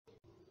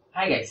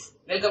Hi guys,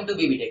 welcome to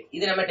BB Tech.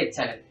 இது நம்ம tech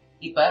channel.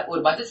 இப்ப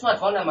ஒரு பட்ஜெட் ஸ்மார்ட்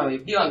போன் நம்ம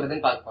எப்படி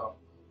வாங்குறதுன்னு பார்க்க போறோம்.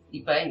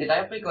 இப்ப இந்த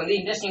டாபிக் வந்து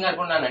இன்ட்ரெஸ்டிங்கா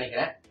இருக்கும்னு நான்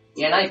நினைக்கிறேன்.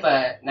 ஏன்னா இப்ப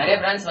நிறைய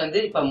பிராண்ட்ஸ்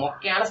வந்து இப்ப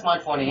மொக்கையான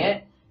ஸ்மார்ட் போனையே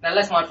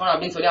நல்ல ஸ்மார்ட் போன்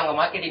அப்படின்னு சொல்லி அவங்க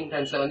மார்க்கெட்டிங்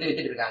ட்ரெண்ட்ஸ்ல வந்து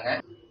வித்துட்டு இருக்காங்க.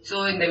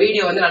 சோ இந்த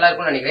வீடியோ வந்து நல்லா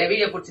இருக்கும்னு நினைக்கிறேன்.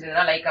 வீடியோ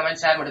பிடிச்சிருந்தா லைக்,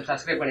 கமெண்ட், ஷேர் மற்றும்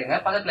சப்ஸ்கிரைப் பண்ணுங்க.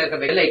 பக்கத்துல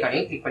இருக்க பெல்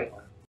ஐகானையும் கிளிக்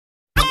பண்ணிக்கோங்க.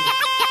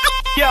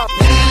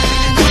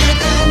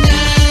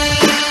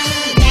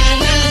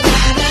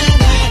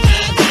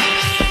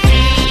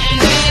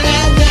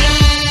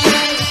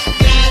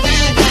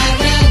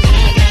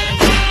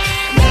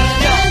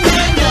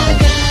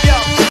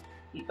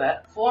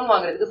 போன்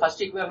வாங்குறதுக்கு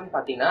ஃபர்ஸ்ட் ரிக்வயர்மெண்ட்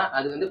பாத்தீங்கன்னா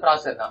அது வந்து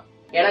ப்ராசஸர் தான்.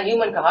 ஏன்னா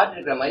ஹியூமனுக்கு ஹார்ட்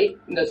இருக்கிற மாதிரி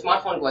இந்த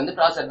ஸ்மார்ட் போனுக்கு வந்து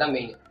ப்ராசஸர் தான்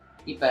மெயின்.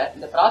 இப்ப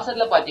இந்த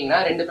ப்ராசஸர்ல பாத்தீங்கன்னா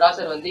ரெண்டு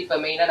ப்ராசஸர் வந்து இப்ப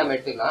மெயினா நம்ம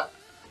எடுத்துக்கலாம்.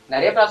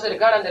 நிறைய ப்ராசஸர்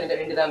இருக்கா, அந்த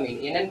ரெண்டு தான் மெயின்.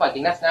 என்னன்னு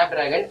பாத்தீங்கன்னா ஸ்னாப்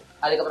டிராகன்,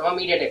 அதுக்கப்புறமா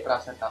மீடியாடெக்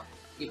ப்ராசஸர் தான்.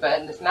 இப்ப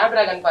இந்த ஸ்னாப்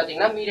டிராகன்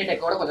பாத்தீங்கன்னா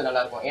மீடியாடெக்கோட கொஞ்சம்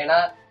நல்லா இருக்கும். ஏன்னா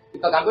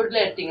இப்ப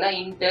கம்ப்யூட்டர்ல எடுத்தீங்கன்னா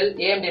இன்டெல்,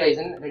 AMD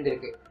ரைசன் ரெண்டு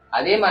இருக்கு.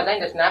 அதே மாதிரிதான்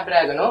இந்த ஸ்னாப்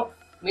டிராகனும்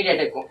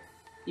மீடியாடெக்கும்.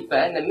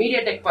 இப்ப இந்த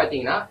மீடியாடெக்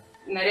பாத்தீங்கன்னா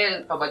நிறைய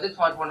இப்ப பட்ஜெட்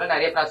ஸ்மார்ட் போன்ல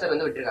நிறைய ப்ராசஸர்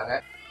வந்து விட்டுருக்காங்க.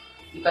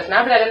 இப்ப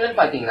ஸ்னாப் டிராகன்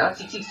பாத்தீங்கன்னா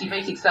 665,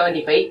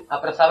 675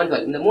 அப்புறம்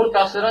 712 இந்த மூணு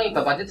ப்ராசஸரும்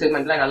இப்ப பட்ஜெட்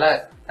செக்மெண்ட்ல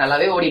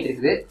நல்லாவே ஓடிட்டு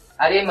இருக்குது.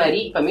 அதே மாதிரி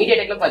இப்ப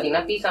மீடியாடெக்ல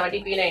பாத்தீங்கன்னா P70,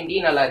 P90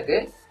 நல்லா இருக்கு.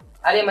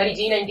 அதே மாதிரி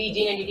G90,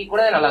 G90T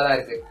கூட நல்லா தான்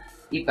இருக்கு.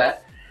 இப்ப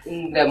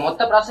இந்த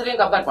மொத்த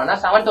ப்ராசஸரையும் கம்பேர் பண்ணா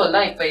 712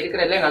 தான் இப்ப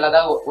இருக்கிறதுல நல்லா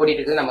தான் ஓடிட்டு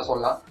இருக்குன்னு நம்ம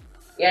சொல்லலாம்.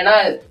 ஏன்னா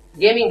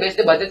கேமிங்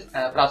பேஸ்டு பட்ஜெட்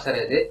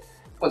ப்ராசஸர் இது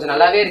கொஞ்சம்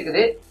நல்லாவே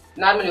இருக்குது,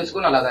 நார்மல்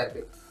யூஸ்க்கும் நல்லா தான்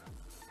இருக்கு.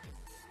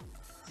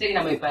 சரி,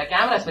 நம்ம இப்ப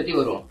கேமராஸ் பத்தி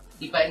வருவோம்.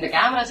 இப்ப இந்த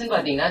கேமராஸ்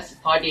பாத்தீங்கன்னா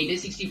 48,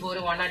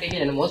 64,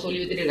 108 என்னமோ சொல்லி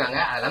வித்துட்டு இருக்காங்க.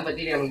 அதெல்லாம்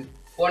பத்தி நமக்கு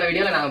போன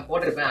வீடியோல நான்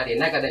போட்டிருப்பேன், அது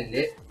என்ன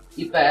கதைன்னு.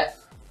 இப்ப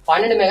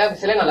 12 மெகா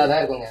பிக்சலே நல்லா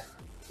தான் இருக்குங்க.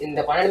 இந்த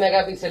 12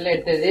 மெகா பிக்சல்ல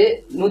எடுத்தது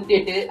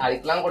 108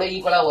 அதுக்கெல்லாம் கூட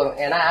ஈக்குவலா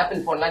வரும். ஏன்னா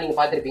ஆப்பிள் போன்லாம் நீங்க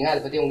பாத்திருப்பீங்க,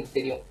 அதை பத்தி உங்களுக்கு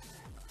தெரியும்.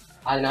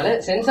 அதனால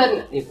சென்சார்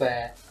இப்ப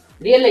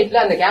ரியல்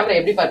லைஃப்ல அந்த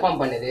கேமரா எப்படி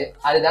பர்ஃபார்ம் பண்ணுது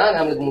அதுதான்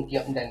நம்மளுக்கு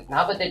முக்கியம். இந்த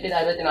 48,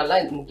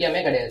 64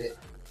 முக்கியமே கிடையாது.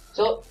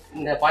 சோ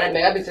இந்த 12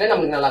 மெகா பிக்சலே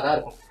நம்மளுக்கு நல்லா தான்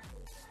இருக்கும்.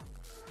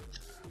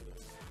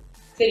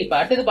 சரி, இப்ப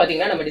அடுத்தது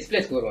பாத்தீங்கன்னா நம்ம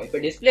டிஸ்பிளேஸ்க்கு வருவோம். இப்ப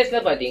டிஸ்பிளேஸ்ல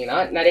பாத்தீங்கன்னா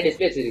நிறைய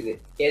டிஸ்பிளேஸ் இருக்கு.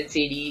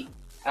 LCD,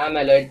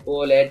 AMOLED,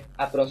 OLED,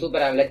 அப்புறம்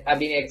சூப்பர் AMOLED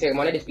அப்படின்னு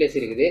எக்கச்சக்கமான டிஸ்பிளேஸ்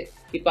இருக்குது.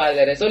 இப்ப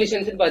அதுல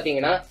ரெசல்யூஷன்ஸ்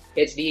பாத்தீங்கன்னா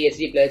HD,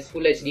 HD+,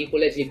 Full HD,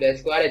 Full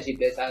HD+, Quad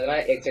HD+,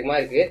 அதெல்லாம் எக்கச்சக்கமா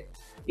இருக்கு.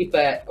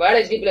 இப்ப Quad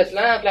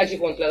HD+லாம்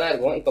ஃபிளாக்ஷிப் போன்ஸ்ல தான்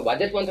இருக்கும். இப்ப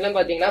பட்ஜெட் போன்ஸ் எல்லாம்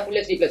பாத்தீங்கன்னா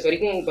Full HD+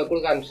 வரைக்கும் இப்ப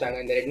கொடுக்க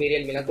ஆரம்பிச்சிட்டாங்க. இந்த Redmi,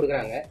 Realme எல்லாம்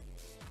கொடுக்குறாங்க.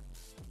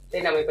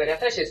 சரி, நம்ம இப்ப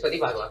ரெஃப்ரெஷ் ரேட்ஸ் பத்தி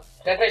பார்க்கலாம்.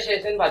 ரெஃப்ரெஷ்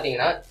ரேட்ஸ்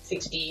பாத்தீங்கன்னா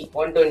 60,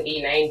 120,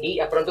 90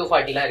 அப்புறம்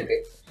 240 எல்லாம் இருக்கு.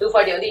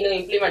 240 வந்து இன்னும்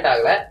இம்ப்ளிமெண்ட்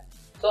ஆகல.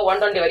 சோ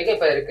 120 வரைக்கும்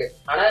இப்ப இருக்கு.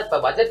 ஆனா இப்ப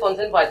பட்ஜெட்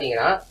போன்ஸ்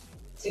பாத்தீங்கன்னா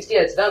 60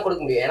 Hz தான்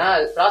கொடுக்க முடியும். ஏன்னா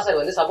ப்ராசஸர்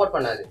வந்து சப்போர்ட்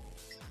பண்ணாது.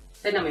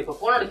 சரி, நம்ம இப்ப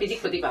போனோட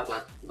பிசிக்ஸ் பத்தி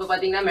பார்க்கலாம். இப்ப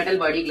பாத்தீங்கன்னா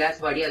மெட்டல் பாடி, கிளாஸ்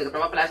பாடி,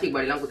 அதுக்கப்புறமா பிளாஸ்டிக்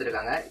பாடி எல்லாம்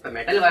கொடுத்துருக்காங்க. இப்ப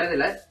மெட்டல் வரது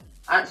இல்ல.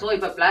 சோ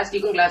இப்ப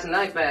பிளாஸ்டிக்கும் கிளாஸ்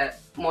தான் இப்ப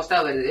மோஸ்டா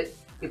வருது.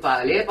 இப்ப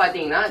அதுலயே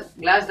பாத்தீங்கன்னா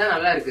கிளாஸ் தான்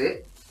நல்லா இருக்கு.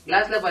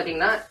 கிளாஸ்ல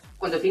பாத்தீங்கன்னா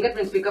கொஞ்சம் ஃபிங்கர்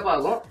பிரிண்ட்ஸ் பிக்கப்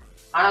ஆகும்,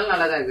 ஆனாலும்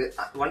நல்லா தான் இருக்கு.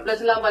 OnePlus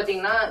எல்லாம்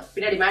பாத்தீங்கன்னா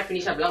பின்னாடி மேட்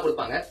பினிஷ் அப்படிலாம்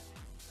கொடுப்பாங்க.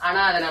 ஆனா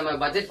அதை நம்ம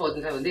பட்ஜெட்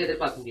போன்ஸ்ல வந்து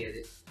எதிர்பார்க்க முடியாது.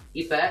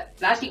 இப்ப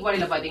பிளாஸ்டிக்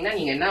பாடியில பாத்தீங்கன்னா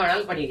நீங்க என்ன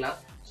வேணாலும் பண்ணிக்கலாம்.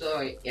 சோ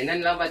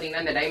என்னென்னலாம்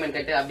பாத்தீங்கன்னா இந்த டைமண்ட்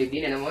கட் அப்படி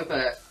இப்படின்னு என்னமோ இப்ப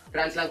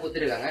பிராண்ட்ஸ் எல்லாம்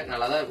கொடுத்துருக்காங்க,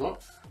 நல்லா தான் இருக்கும்.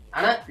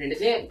 ஆனா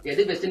ரெண்டுத்தையும்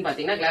எது பெஸ்ட்னு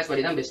பாத்தீங்கன்னா கிளாஸ்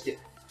பாடி தான் பெஸ்ட்.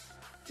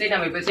 சரி,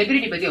 நம்ம இப்ப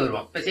செக்யூரிட்டி பத்தி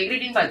வருவோம். இப்ப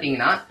செக்யூரிட்டின்னு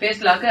பாத்தீங்கன்னா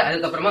ஃபேஸ் லாக்,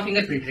 அதுக்கப்புறமா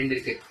ஃபிங்கர் பிரிண்ட் ரெண்டு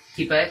இருக்கு.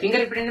 இப்ப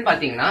ஃபிங்கர் பிரிண்ட்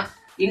பாத்தீங்கன்னா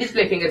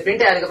இன்டிஸ்பிளே ஃபிங்கர்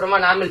பிரிண்ட், அதுக்கப்புறமா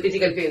நார்மல்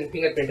பிசிக்கல்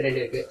ஃபிங்கர் பிரிண்ட்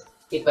ரெண்டு இருக்கு.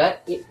 இப்ப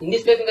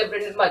இன்டிஸ்பிளே ஃபிங்கர்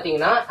பிரிண்ட்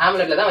பாத்தீங்கன்னா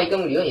AMOLEDல தான் வைக்க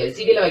முடியும்,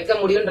 LCDல வைக்க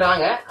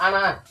முடியும்ன்றாங்க.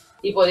 ஆனா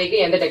இப்போதைக்கு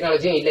எந்த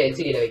டெக்னாலஜியும் இல்ல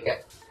LCDல வைக்க.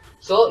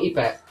 சோ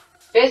இப்ப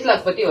ஃபேஸ்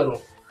லாக் பத்தி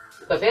வருவோம்.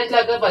 இப்ப ஃபேஸ்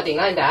லாக்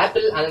பாத்தீங்கன்னா இந்த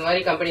ஆப்பிள் அந்த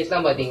மாதிரி கம்பெனிஸ்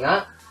எல்லாம் பாத்தீங்கன்னா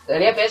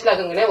நிறைய ஃபேஸ்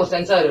லாக்குங்கன்னே ஒரு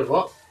சென்சார்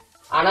இருக்கும்.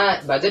 ஆனா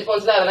பட்ஜெட்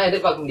போன்ஸ்ல அதெல்லாம்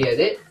எதிர்பார்க்க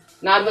முடியாது.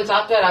 நார்மல்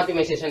சாஃப்ட்வேர்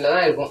ஆப்டிமைசேஷன்ல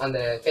தான் இருக்கும் அந்த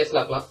ஃபேஸ்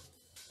லாக்லாம்.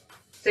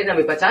 சரி,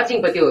 நம்ம இப்ப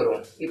சார்ஜிங் பத்தி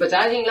வருவோம். இப்ப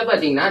சார்ஜிங்ல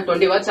பாத்தீங்கன்னா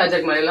 20 வாட்ஸ்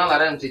சார்ஜர் மாதிரி எல்லாம்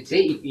வர ஆரம்பிச்சிச்சு.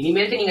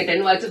 இனிமேல் நீங்க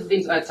 10 வாட்ஸ்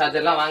 15 வாட்ஸ்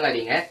சார்ஜர் எல்லாம்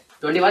வாங்காதீங்க.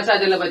 20 வாட்ஸ்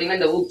சார்ஜர்ல பாத்தீங்கன்னா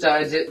இந்த ஊப்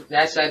charge,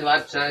 dash charge,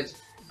 what charge,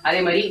 அதே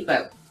மாதிரி இப்ப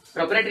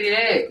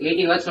ப்ரொப்ரைட்டரியிலே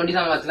 18 வாட்ஸ்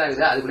 27 வாட்ஸ் எல்லாம்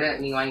இருக்குது, அது கூட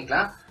நீங்க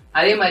வாங்கிக்கலாம்.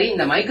 அதே மாதிரி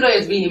இந்த மைக்ரோ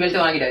USB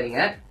இனிமேல்ட்டு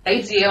வாங்கிடாதீங்க,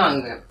 டைப் C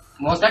வாங்குங்க.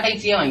 மோஸ்டா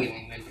டைப் C வாங்கிடுங்க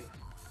இனிமேல்ட்டு.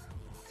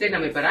 சரி,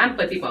 நம்ம இப்ப ரேம்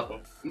பத்தி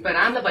பார்ப்போம். இப்ப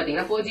ரேம்ல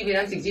பாத்தீங்கன்னா 4GB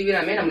RAM, 6GB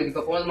RAM நம்மளுக்கு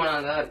இப்ப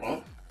போதுமானதா இருக்கும்.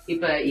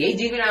 இப்ப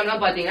 8GB RAM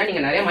எல்லாம் பாத்தீங்கன்னா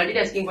நீங்க நிறைய மல்டி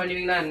டாஸ்கிங்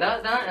பண்ணுவீங்களா இருந்தா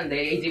தான் அந்த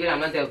 8GB RAM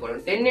எல்லாம்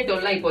தேவைப்படும். 10,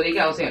 12 எல்லாம்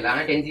இப்போதைக்கு அவசியம் இல்லை.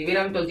 ஆனா 10GB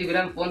RAM, 12GB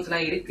RAM bones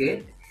எல்லாம் இருக்கு.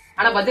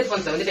 ஆனா பட்ஜெட்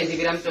போன்ஸ்ல வந்து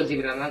 10GB RAM,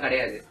 12GB RAM எல்லாம்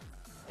கிடையாது.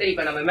 சரி,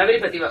 இப்ப நம்ம மெமரி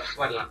பத்தி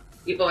வரலாம்.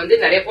 இப்ப வந்து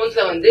நிறைய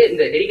போன்ஸ்ல வந்து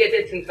இந்த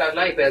டெடிகேட்டட் சிம் ஸ்லாட்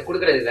எல்லாம் இப்ப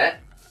கொடுக்கறது இல்ல.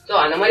 சோ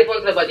அந்த மாதிரி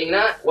போன்ஸ்ல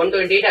பாத்தீங்கன்னா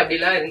 128 அப்படி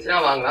எல்லாம் இருந்துச்சுன்னா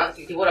வாங்கலாம்,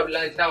 64 அப்படி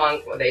எல்லாம்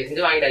இருந்துச்சுன்னா தயவு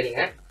செஞ்சு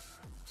வாங்கிடாதீங்க.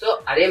 சோ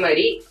அதே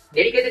மாதிரி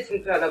டெடிகேட்டட்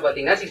சிம் ஸ்லாட்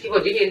பாத்தீங்கன்னா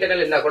 64GB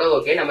இன்டர்னல் இருந்தா கூட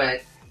ஓகே. நம்ம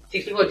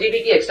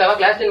 64GBக்கு எக்ஸ்ட்ராவா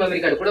கிளாஸ் 10 மெமரி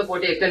கார்டு கூட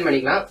போட்டு எக்ஸ்டெண்ட்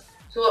பண்ணிக்கலாம்.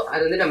 சோ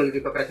அது வந்து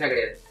நம்மளுக்கு இப்ப பிரச்சனை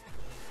கிடையாது.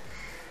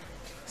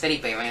 சரி,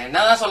 இப்ப இவன்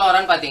என்னதான் சொல்ல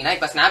வரான்னு பாத்தீங்கன்னா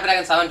இப்ப ஸ்னாப்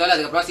டிராகன் 712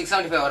 அதுக்கப்புறம்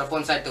 675 வர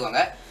போன்ஸ்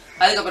எடுத்துக்கோங்க.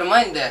 அதுக்கப்புறமா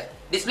இந்த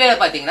டிஸ்பிளேல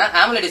பாத்தீங்கன்னா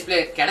AMOLED டிஸ்பிளே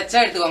கிடைச்சா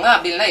எடுத்துக்கோங்க,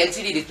 அப்படி இல்லைன்னா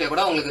LCD டிஸ்பிளே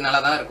கூட உங்களுக்கு நல்லா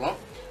தான் இருக்கும்.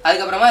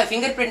 அதுக்கப்புறமா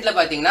ஃபிங்கர் பிரிண்ட்ல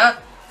பாத்தீங்கன்னா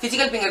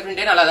பிசிக்கல் ஃபிங்கர்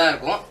பிரிண்டே நல்லா தான்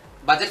இருக்கும்.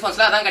 பட்ஜெட்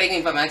போன்ஸ்ல அதான் கிடைக்கும்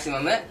இப்ப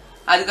மேக்ஸிமம்.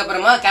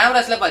 அதுக்கப்புறமா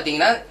கேமராஸ்ல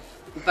பாத்தீங்கன்னா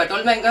இப்ப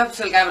 12 மெகா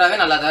பிக்சல் கேமராவே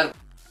நல்லா தான் இருக்கும்.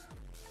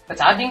 இப்ப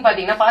சார்ஜிங்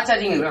பாத்தீங்கன்னா ஃபாஸ்ட்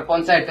சார்ஜிங் இருக்கிற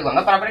போன்ஸா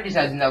எடுத்துக்கோங்க, ப்ராப்பர்ட்டி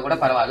சார்ஜ் இருந்தா கூட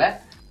பரவாயில்ல.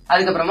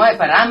 அதுக்கப்புறமா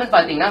இப்ப ரேம்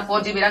பாத்தீங்கன்னா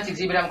 4GB RAM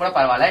 6GB RAM கூட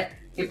பரவாயில்ல.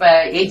 இப்ப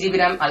 8GB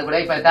RAM அது கூட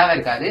இப்ப தேவை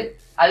இருக்காது.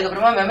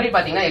 அதுக்கப்புறமா மெமரி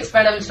பாத்தீங்கன்னா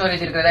எக்ஸ்பேண்டபிள்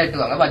ஸ்டோரேஜ் இருக்கிறதா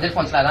எடுத்துக்கோங்க, பட்ஜெட்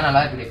போன்ஸ்ல அதான்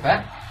நல்லா இருக்குது. இப்ப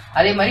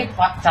அதே மாதிரி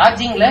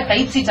சார்ஜிங்ல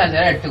டைப் சி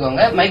சார்ஜரா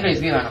எடுத்துக்கோங்க, மைக்ரோ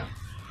USB வேணாம்.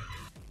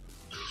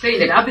 சரி,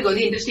 இந்த டாபிக்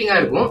வந்து இன்ட்ரெஸ்டிங்கா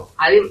இருக்கும்.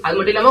 அது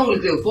மட்டும் இல்லாம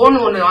உங்களுக்கு போன்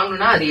ஒண்ணு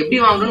வாங்கணும்னா அது எப்படி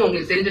வாங்கணும்னு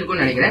உங்களுக்கு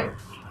தெரிஞ்சிருக்கும்னு நினைக்கிறேன்.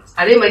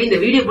 அதே மாதிரி இந்த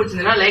வீடியோ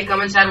பிடிச்சிருந்தா லைக்,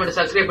 கமெண்ட், ஷேர் மற்றும்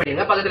சப்ஸ்கிரைப்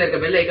பண்ணிருங்க. பக்கத்துல இருக்க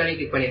பெல் ஐக்கானை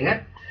கிளிக் பண்ணிருங்க.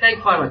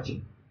 தேங்க்ஸ் ஃபார்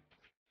வாட்சிங்.